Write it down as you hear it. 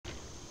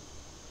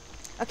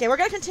Okay, we're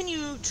gonna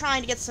continue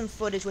trying to get some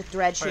footage with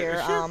Dredge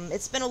here.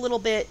 It's been a little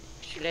bit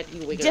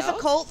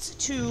difficult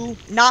to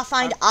not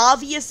find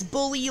obvious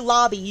bully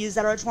lobbies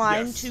that are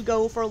trying to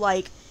go for,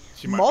 like,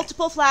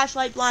 multiple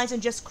flashlight blinds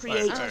and just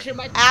create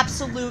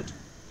absolute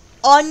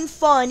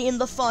unfun in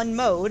the fun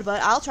mode,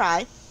 but I'll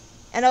try.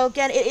 And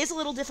again, it is a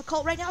little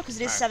difficult right now because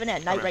it is 7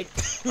 at night right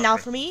now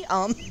for me.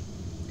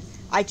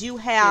 I do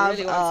have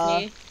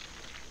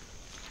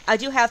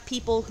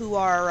people who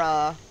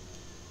are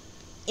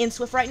in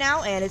Swift right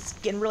now, and it's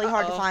getting really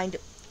hard to find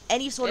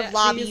any sort of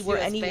lobby where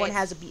anyone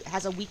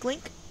has a weak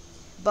link.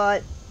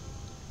 But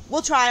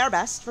we'll try our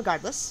best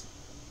regardless.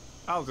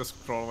 I'll just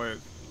scroll away.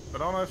 I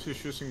don't know if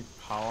she's using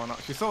power or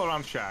not. She's still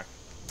around Shack.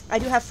 I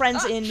do have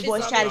friends in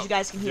voice chat, as you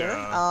guys can hear.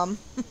 No,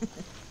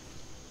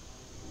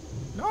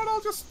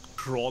 I'll just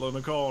crawl in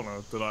the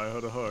corner that I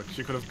heard a hook.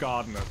 She could have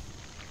gardened it.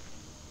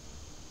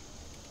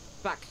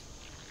 Back.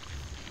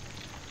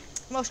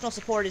 Emotional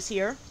support is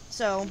here,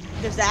 so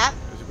there's that.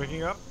 Is she picking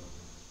you up?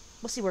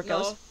 We'll see where it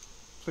goes.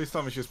 Please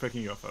tell me she's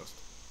picking you up first.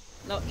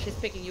 No, she's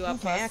picking you up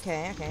first.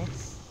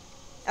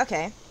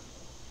 Okay.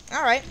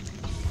 Alright.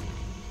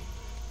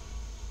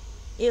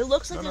 It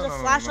looks like there's a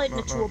flashlight in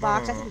the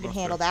toolbox. I think we can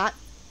handle that.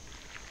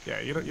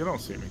 Yeah, you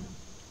don't see me.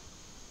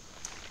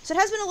 So it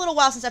has been a little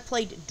while since I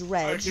played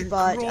Dredge,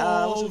 but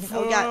Actually,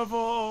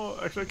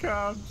 I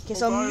can't. Okay,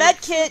 so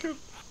medkit,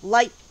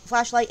 light,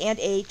 flashlight, and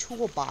a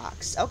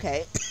toolbox.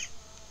 Okay.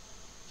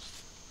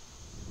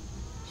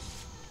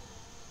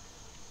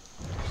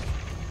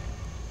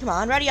 Come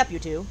on, ready up, you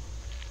two.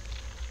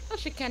 Oh,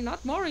 she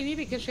cannot marry me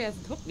because she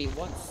hasn't hooked me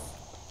once.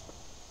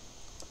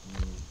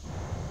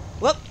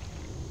 Whoop.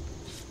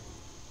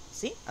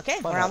 See? Okay,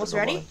 we're almost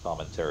ready.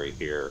 Commentary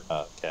here,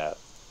 Cat.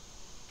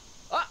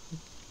 Ah!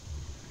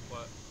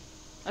 What?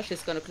 Oh,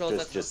 she's gonna close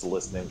it. Just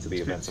listening to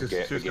the events of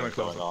the game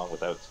going on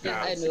without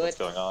what's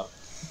going on.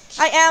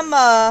 I am,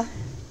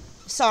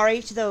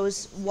 sorry to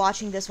those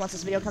watching this once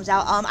this video comes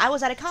out. I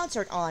was at a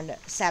concert on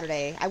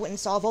Saturday. I went and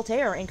saw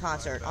Voltaire in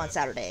concert on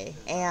Saturday,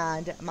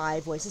 and my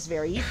voice is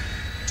very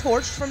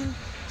torched from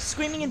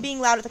screaming and being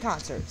loud at the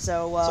concert.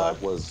 So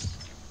it was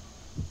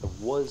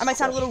I might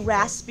sound a little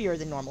raspier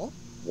than normal.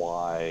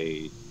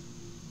 Why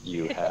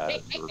you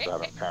had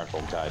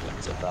parental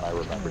guidance, and then I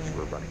remembered you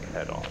were running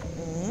head on.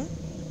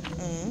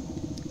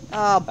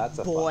 Oh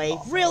boy,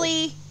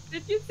 really?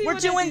 We're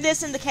doing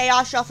this in the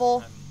Chaos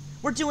Shuffle?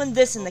 We're doing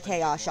this in the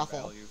Chaos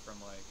Shuffle.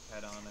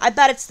 I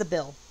bet it's the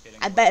bill.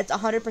 I bet it's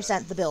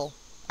 100% the bill.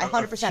 I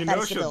 100% bet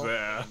it's the bill.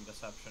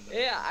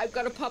 Yeah, I've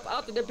got to pop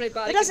out and then play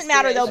body. It doesn't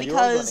matter though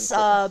because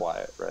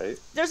quiet, right?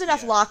 There's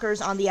enough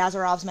lockers on the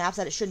Azarov's maps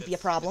that it shouldn't be a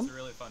problem. It's a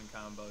really fun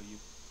combo. You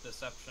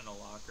deception a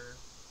locker,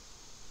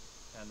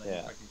 and then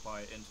you fucking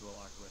quiet into a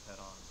locker with head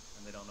on,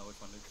 and they don't know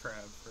which one to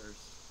grab first.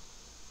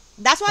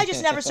 That's why I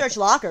just never search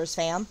lockers,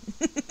 fam.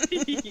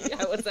 Yeah,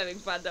 I was having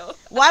fun though.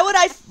 Why would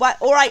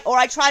or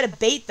I try to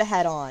bait the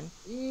head on.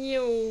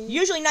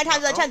 Usually 9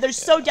 times out of 10, they're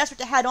so desperate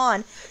to head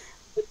on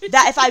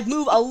that if I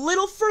move a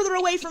little further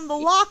away from the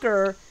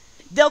locker,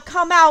 they'll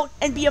come out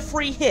and be a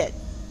free hit.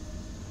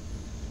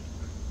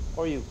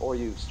 Or you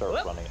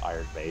start running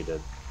iron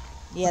baited.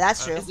 Yeah,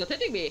 that's true. It's not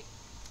hitting me.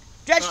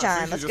 Dredge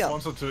time, let's go. She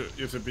just wants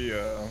you to be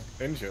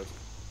injured.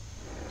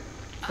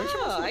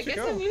 Oh, I guess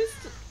I'm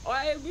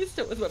used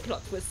to it with my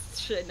plot twist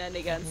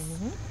shenanigans.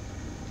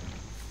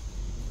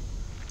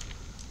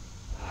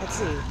 Let's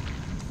see.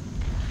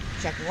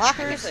 Checking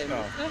lockers.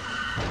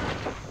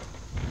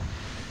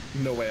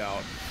 No way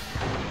out.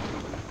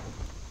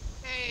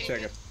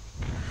 Check it.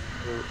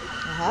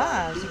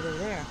 Aha, see over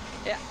there.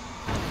 Yeah.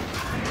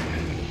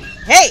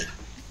 Hey!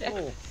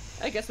 Yeah.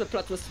 I guess the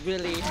plot was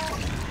really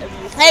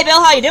amusing. Hey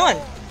Bill, how you doing?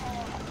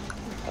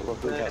 I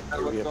love that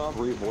we have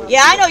 3 voices.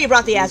 Yeah, I know you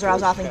brought the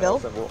Azarov's offing, Bill.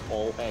 And we're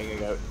all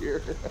hanging out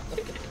here.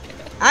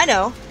 I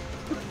know.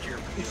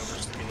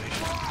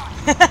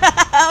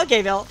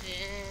 Okay, Bill.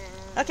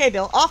 Okay,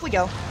 Bill. Off we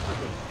go.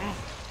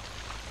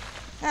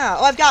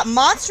 Oh, I've got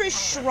Monstrous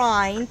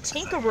Shrine,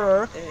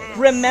 Tinkerer,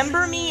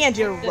 Remember Me, and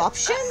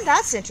Eruption?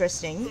 That's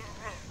interesting.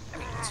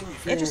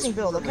 Interesting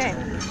build, okay.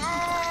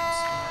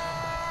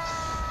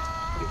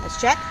 Let's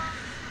check.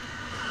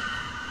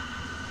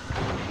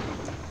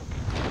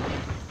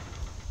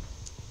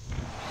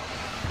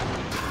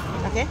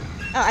 Okay.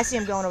 Oh, I see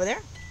him going over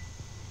there.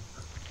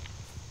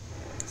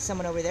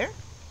 Someone over there.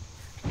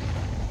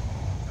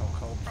 I'll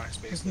call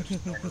Backspace and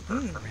just don't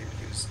revert for me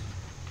because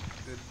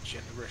the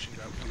generation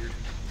got weird.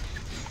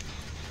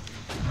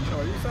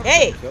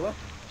 Hey!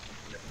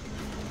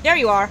 There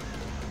you are.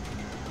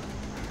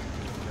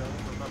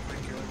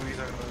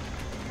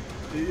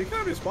 You can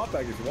have your spot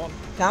back if you want.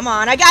 Come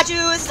on, I got you.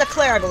 This is a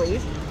Claire, I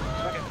believe.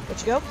 Where'd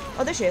you go?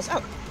 Oh, there she is.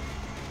 Oh.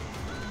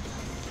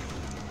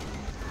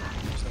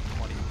 There's no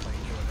money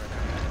playing killing right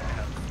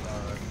now. I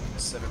have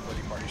 7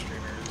 Bloody Party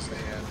streamers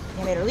and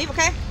You made her leave,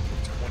 okay?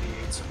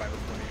 28 survivor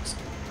flames.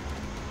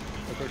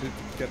 I thought you'd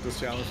get this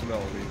challenge and I'll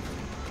leave.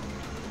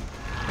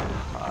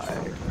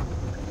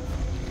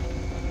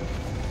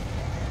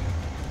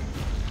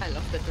 I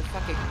love that the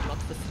fucking plot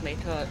was made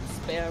her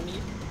spare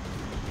me.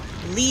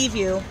 Leave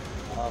you.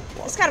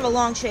 It's kind of a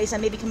long chase. I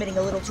may be committing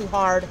a little too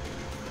hard.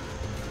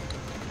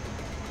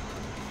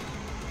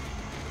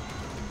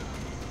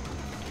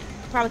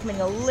 Probably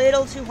committing a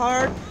little too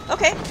hard.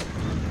 Okay.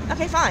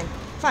 Okay, fine.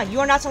 Fine. You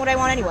are not someone I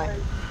want anyway.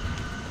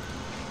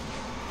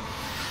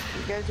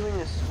 You guys doing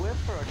a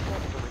Swift or a Custom?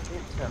 I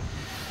can't tell.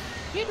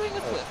 We're doing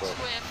a Swift.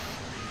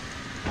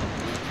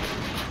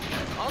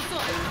 Also,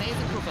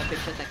 amazing profile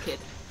picture, that kid.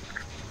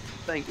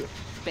 Thank you.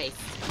 Face.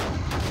 Oh,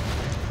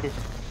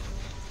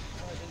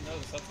 I didn't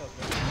notice. That's how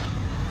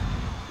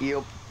good.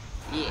 Yep.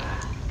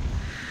 Yeah.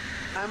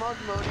 I'm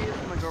Osmodeus,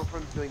 and my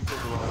girlfriend's doing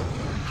Pizarro.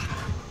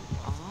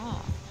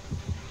 Ah.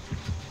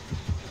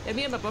 Yeah,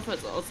 me and my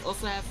boyfriend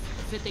also have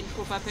fitting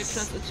profile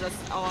pictures. It's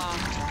just our...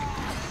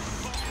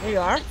 There you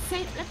are. Let's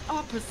say that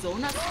our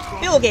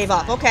personas... Bill gave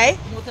up, okay.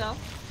 Motel.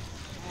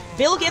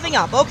 Bill giving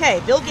up, okay.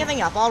 Bill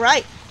giving up,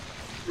 alright.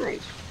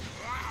 Great.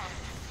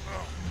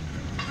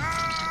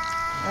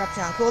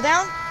 Eruption on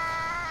cooldown.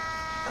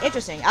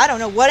 Interesting. I don't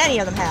know what any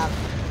of them have.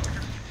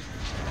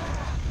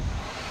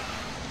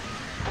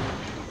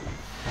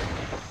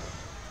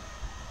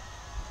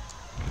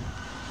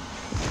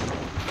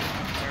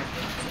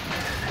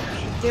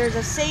 There's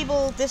a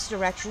Sable this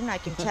direction, I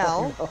can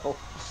tell. No.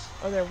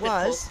 Or there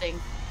was.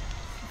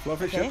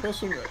 Fluffy Okay. ship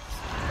person?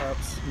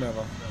 That's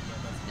never.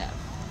 No.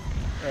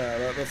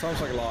 Yeah, that sounds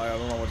like a lie. I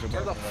don't know what you're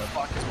Where talking the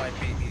about. fuck is my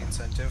baby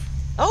incentive?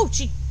 Oh,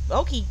 he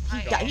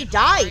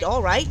died,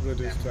 alright.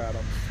 Reduced to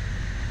atoms.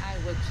 I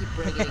will keep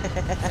bringing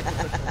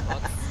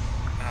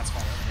That's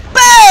fine.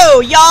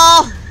 Boo,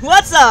 y'all!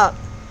 What's up?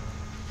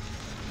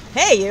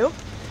 Hey, you.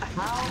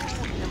 How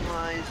am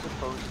I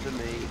supposed to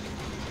make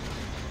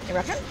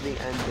Eruption? the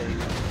ending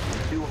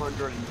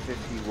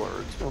 250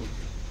 words?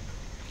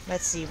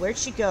 Let's see, where'd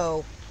she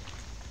go?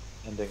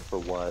 Ending for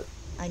what?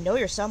 I know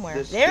you're somewhere.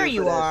 This There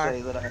you stupid are.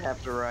 essay that I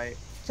have to write.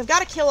 So I've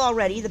got a kill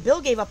already. The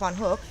Bill gave up on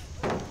Hook.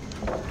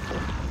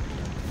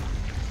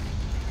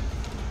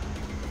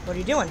 What are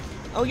you doing?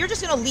 Oh, you're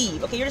just gonna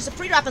leave. Okay, you're just a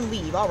pre-drop and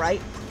leave. All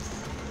right.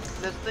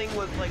 This thing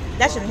was like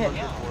That shouldn't hit.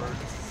 1200 words,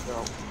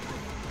 so.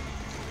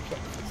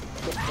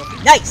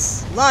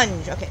 Nice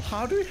lunge. Okay.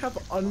 How do you have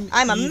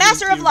I'm a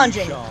master of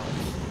lunging.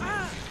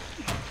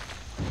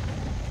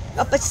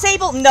 But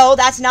Sable, no,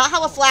 that's not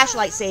how a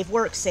flashlight save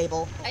works,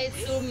 Sable. I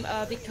assume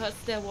because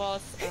there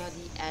was the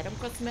Adam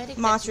cosmetic.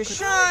 Monster that you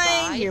could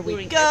Shrine. buy Here we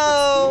during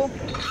go.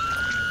 episode 2.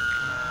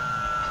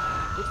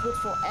 It would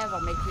forever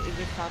make your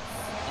evil cuts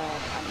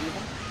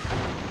uneven.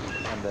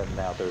 And then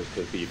now there's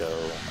the Veto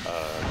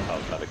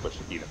cosmetic, which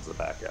evens it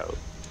back out.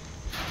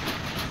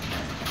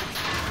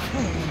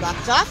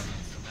 Blocked off.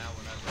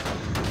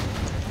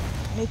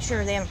 Make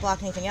sure they haven't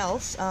blocked anything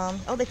else.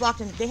 Oh, they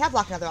have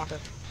blocked another rocker.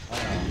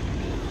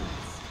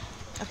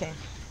 Okay.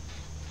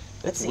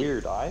 Let's It's see.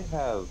 weird. I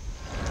have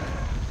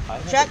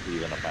Check. an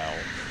even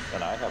amount,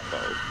 and I have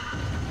both.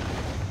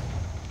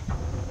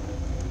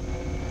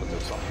 But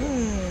there's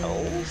something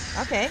else.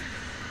 Okay.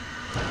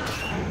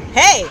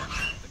 Hey!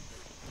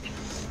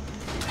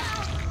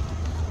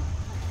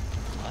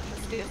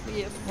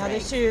 Now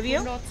there's two of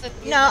you.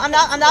 No,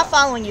 I'm not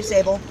following you,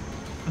 Sable.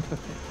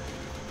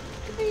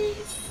 Please,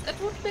 it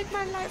would make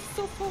my life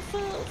so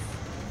fulfilled.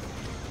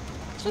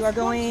 You are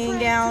going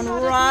down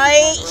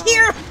right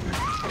here.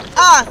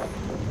 Ah!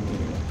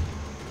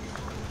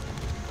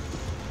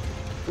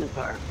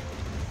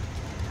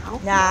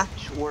 Nah.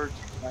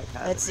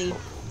 Let's see.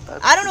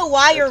 I don't know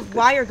why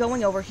you're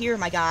going over here,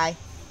 my guy.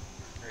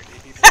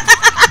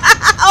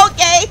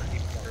 Okay.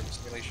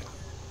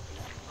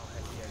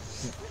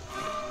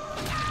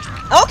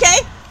 Okay.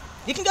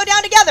 You can go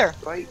down together.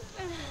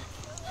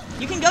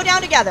 You can go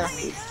down together.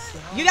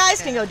 You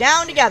guys can go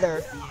down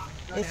together.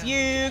 If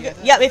you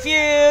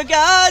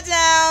go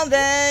down,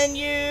 then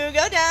you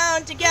go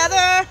down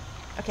together.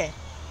 Okay.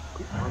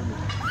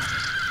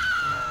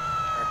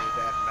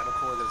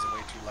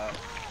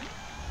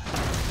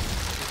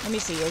 Let me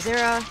see. Is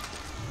there a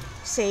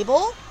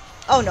Sable?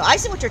 Oh no, I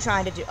see what you're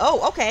trying to do.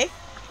 Oh, okay.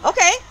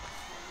 Okay.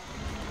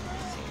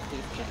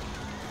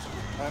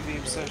 I'm the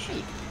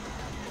obsession.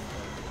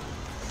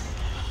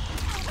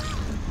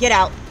 Get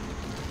out.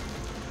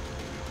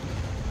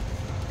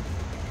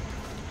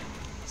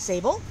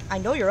 Sable, I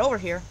know you're over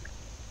here.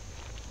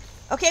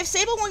 Okay, if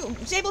Sable,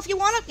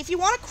 if you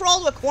wanna crawl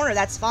to a corner,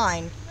 that's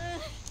fine.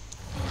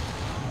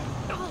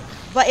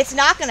 But it's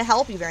not gonna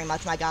help you very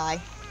much, my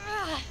guy.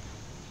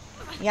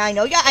 Yeah, I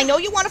know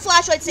you want a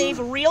flashlight save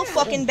real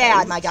fucking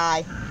bad, my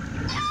guy.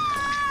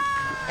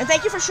 And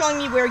thank you for showing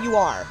me where you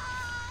are.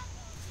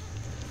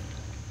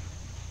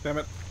 Damn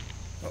it.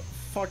 Oh,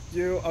 fuck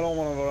you. I don't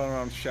want to run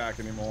around Shack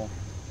anymore.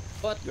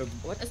 What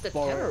is the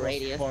terror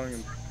radius?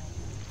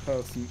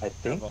 Person I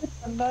think it's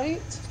a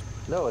knight?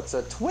 No, it's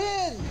a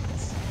twin!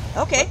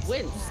 Okay.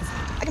 Twins.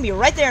 I can be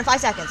right there in 5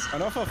 seconds. I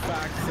know for a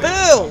fact.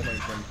 Boo!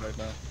 Right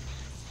now.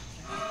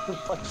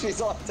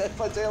 She's on Dead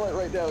by Daylight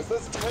right now. Is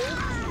this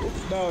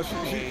twins? No,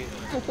 she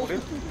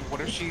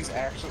What if she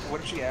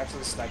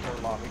actually sniped her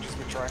lobby? She's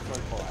been trying for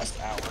like the last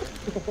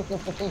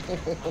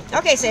hour.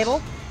 Okay,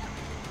 Sable.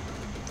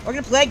 We're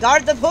gonna play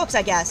guard the hooks,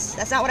 I guess.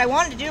 That's not what I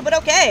wanted to do, but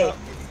okay.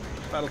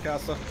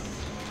 Battlecaster.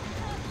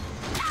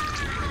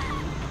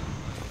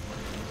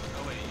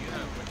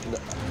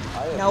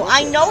 No,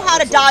 I know how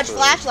to dodge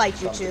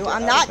flashlights, you two.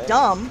 I'm not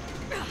dumb.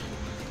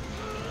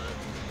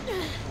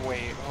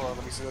 Wait, hold on,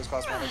 let me see those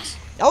cosmetics.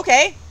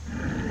 Okay.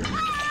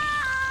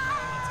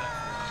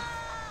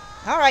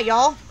 Alright,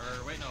 y'all. Or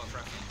wait, no,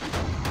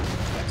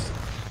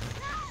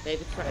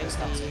 David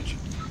Frankie.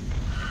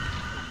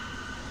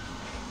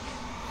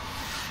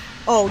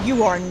 Oh,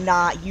 you are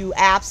not, you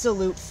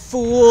absolute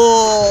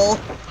fool.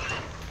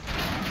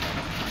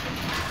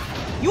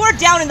 You are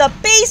down in the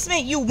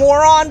basement, you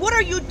moron. What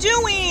are you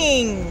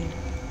doing?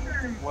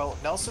 Well,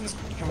 Nelson's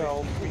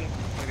completing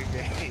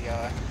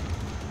a,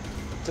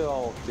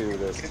 Don't do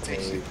this to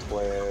me,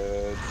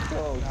 Twitch.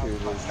 Don't do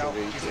this to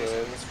me,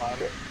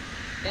 Twitch.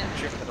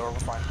 Shift the door, we're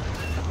fine.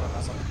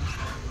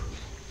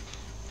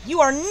 You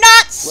are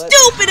not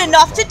stupid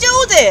enough to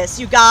do this,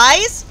 you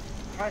guys.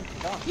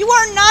 You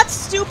are not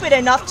stupid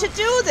enough to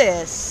do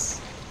this.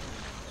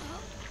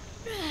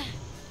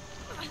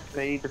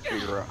 They need to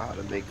figure out how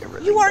to make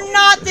everything. You are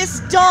not this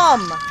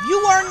dumb. You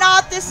are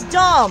not this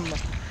dumb.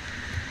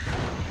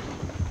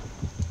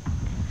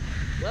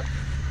 Whoop.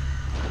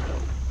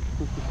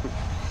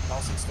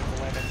 Nelson's still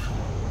landing.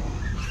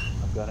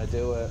 I'm gonna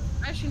do it.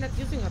 Actually, not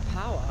using her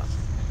power.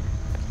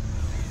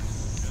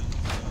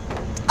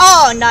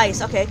 Oh,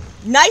 nice. Okay.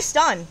 Nice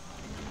done.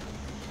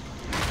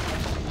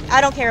 I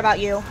don't care about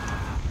you.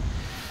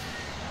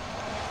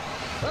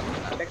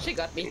 Oh, she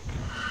got me.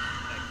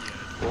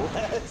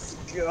 Let's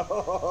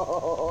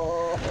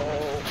go!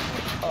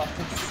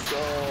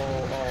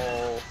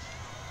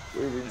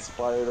 Moving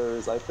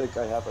spiders. I think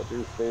I have a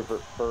new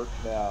favorite perk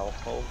now.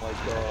 Oh my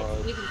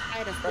god. Moving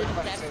spiders. Did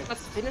that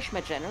just finish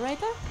my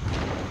generator?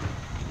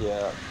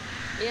 Yeah.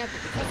 Yeah,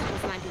 but because it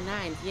was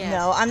 99, yeah.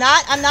 No, I'm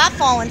not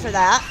falling for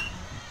that.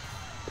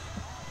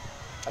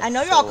 I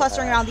know you're all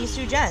clustering around these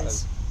two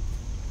gens.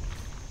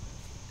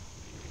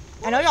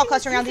 I know you're all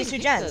clustering around these two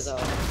gens.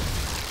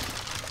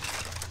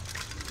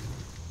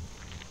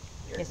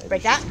 Yes,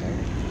 break that.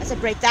 I said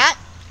break that.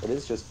 It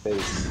is just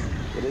base.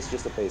 It is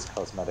just a base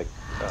cosmetic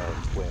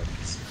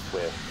twins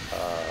with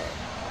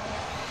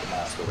the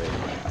masquerade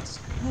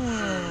mask.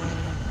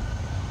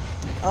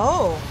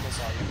 Oh.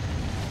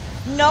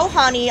 No,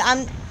 honey.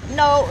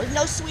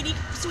 No, sweetie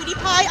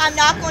pie. I'm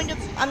not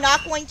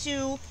going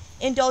to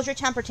indulge your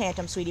temper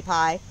tantrum, sweetie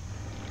pie.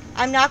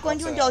 I'm not going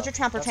to indulge your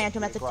temper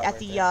tantrum at the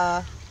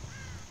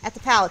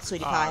pallet,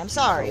 sweetie pie. I'm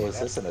sorry. Oh, is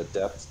this an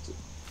adept?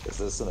 Is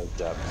this an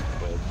adept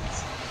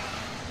twins?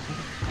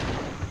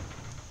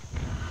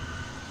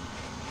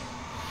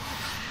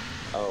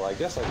 Oh, I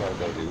guess I gotta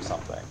go do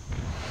something.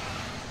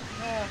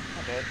 Yeah,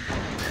 I did.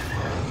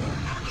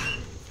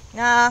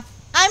 Nah,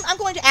 I'm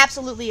going to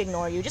absolutely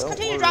ignore you. Just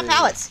continue to drop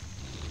pallets.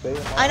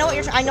 I know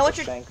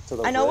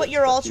what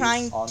you're all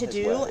trying to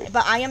do,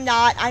 but I'm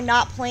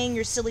not playing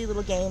your silly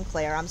little game,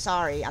 Claire. I'm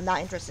sorry. I'm not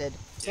interested.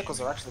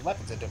 Sickles are actually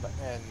weapons in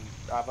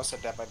most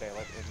of Dead by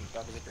Daylight in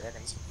Dungeons &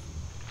 Dragons.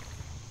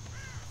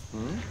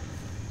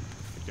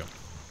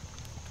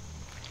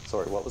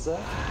 Sorry, what was that?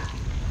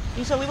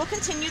 So we will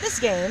continue this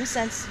game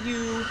since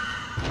you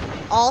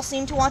all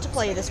seem to want to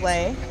play this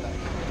way.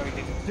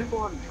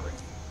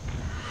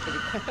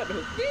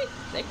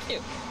 Thank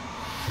you.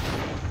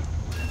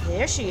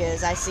 There she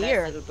is. I see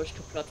her. Little bush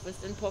to plot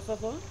with in, por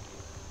favor.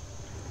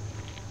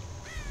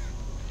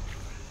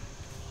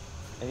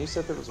 And you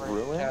said there was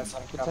ruin,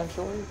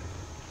 potentially?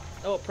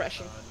 Oh,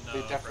 oppression. No,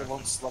 They definitely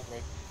won't slug me.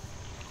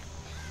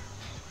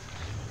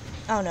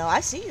 Oh no, I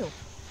see you.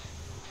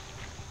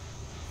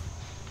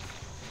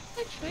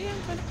 Actually,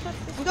 I'm gonna plot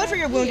this. We go for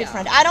your wounded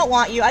friend. I don't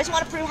want you. I just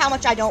want to prove how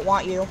much I don't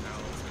want you.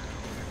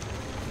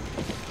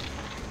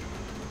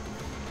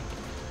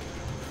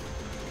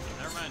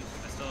 Never mind.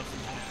 I still have some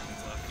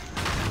shenanigans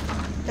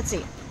left. Let's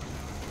see.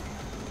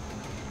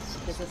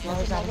 This is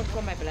not a moment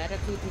for my bladder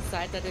to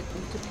decide that it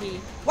needs to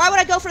pee. Why would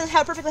I go for the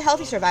perfectly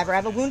healthy survivor? I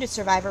have a wounded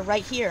survivor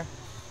right here.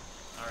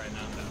 Alright, now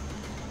I'm done.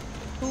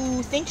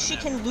 Who thinks she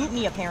can loot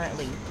me,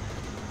 apparently.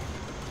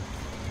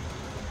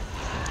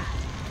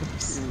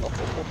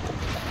 Survivor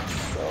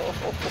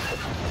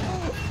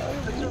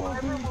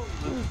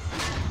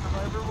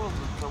will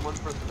loot someone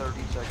for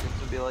 30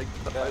 seconds and be like,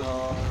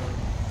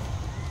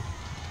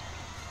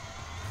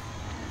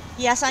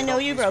 Yes, I know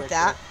you broke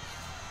that.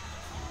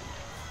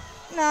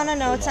 No,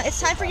 it's not. It's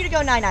time for you to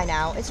go 9-9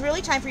 now. It's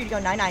really time for you to go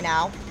 9-9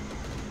 now.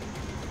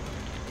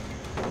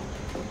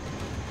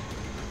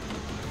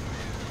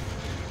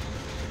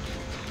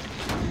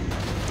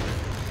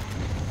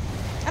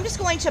 I'm just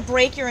going to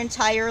break your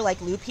entire,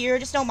 loop here.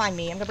 Just don't mind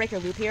me. I'm going to break your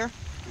loop here.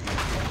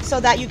 So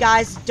that you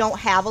guys don't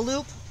have a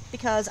loop.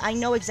 Because I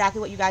know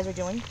exactly what you guys are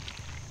doing.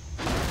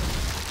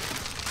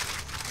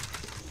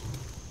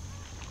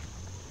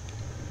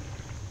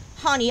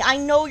 Honey, I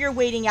know you're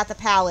waiting at the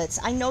pallets.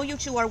 I know you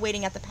two are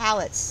waiting at the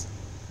pallets.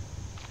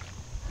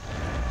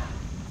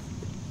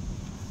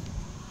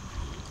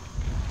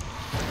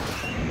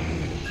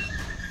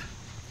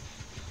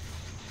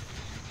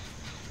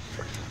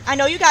 I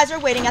know you guys are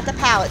waiting at the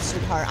pallets,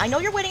 sweetheart. I know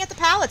you're waiting at the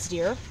pallets,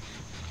 dear.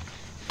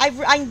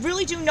 I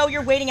really do know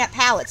you're waiting at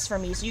pallets for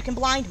me, so you can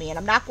blind me, and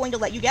I'm not going to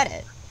let you get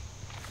it.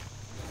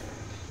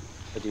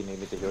 Do you need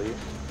me to heal you?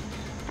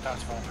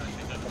 That's fine.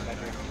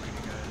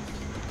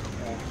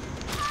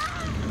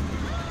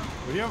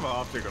 We have an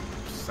optic of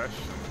obsession.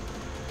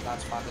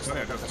 That's fine. Oh,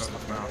 yeah, that's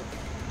now.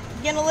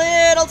 I'm getting a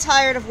little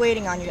tired of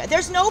waiting on you.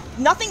 There's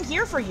nothing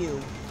here for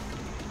you.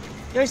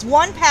 There's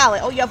one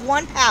pallet. Oh, you have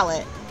one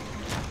pallet.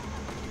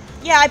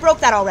 Yeah, I broke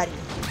that already.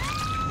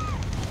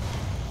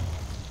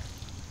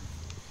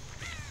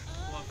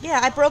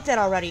 Yeah, I broke that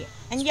already.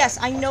 And yes,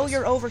 I know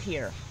you're over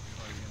here.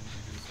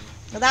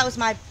 So that was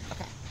my...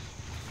 Okay.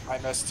 I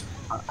missed.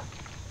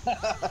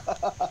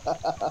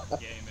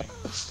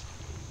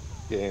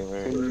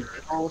 Gamer.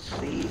 Control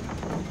C.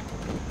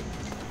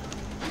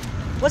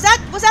 Was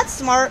that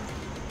smart?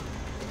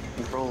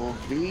 Control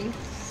V.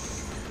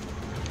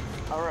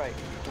 Alright.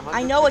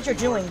 I know what you're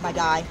doing, my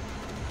guy.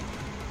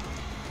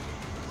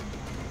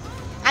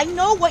 I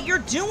know what you're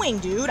doing,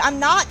 dude. I'm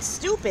not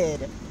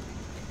stupid.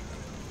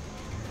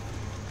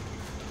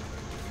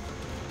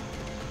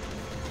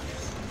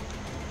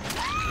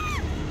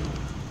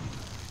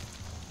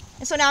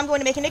 And so now I'm going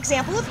to make an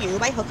example of you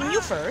by hooking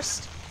you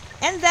first,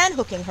 and then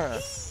hooking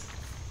her.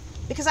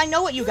 Because I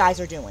know what you guys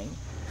are doing.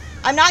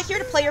 I'm not here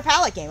to play your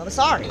pallet game. I'm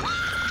sorry.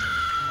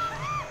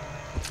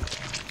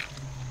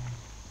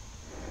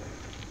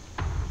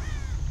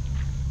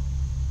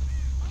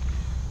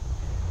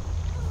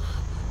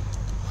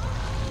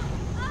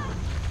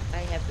 I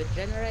have the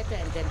generator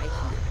and then I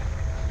heal.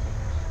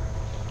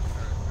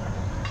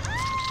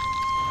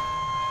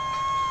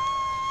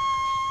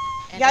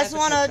 You guys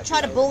want to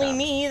try to bully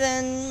me,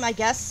 then I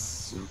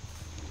guess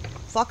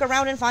fuck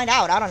around and find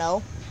out. I don't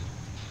know.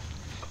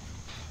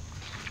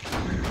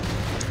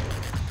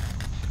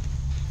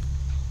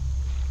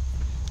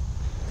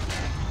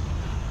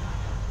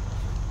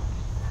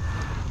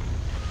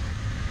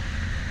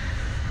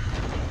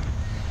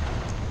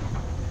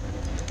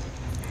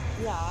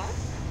 Yeah.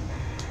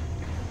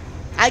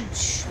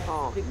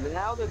 Oh,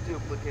 now the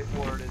duplicate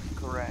word is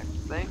correct.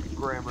 Thanks,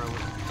 Grammarly.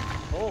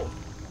 Oh.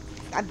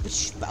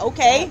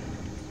 Okay.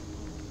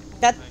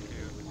 That.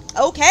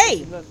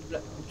 Okay.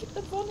 Gibt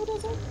es vorne oder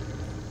so?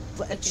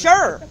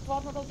 Sure. Gibt es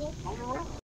vorne oder so?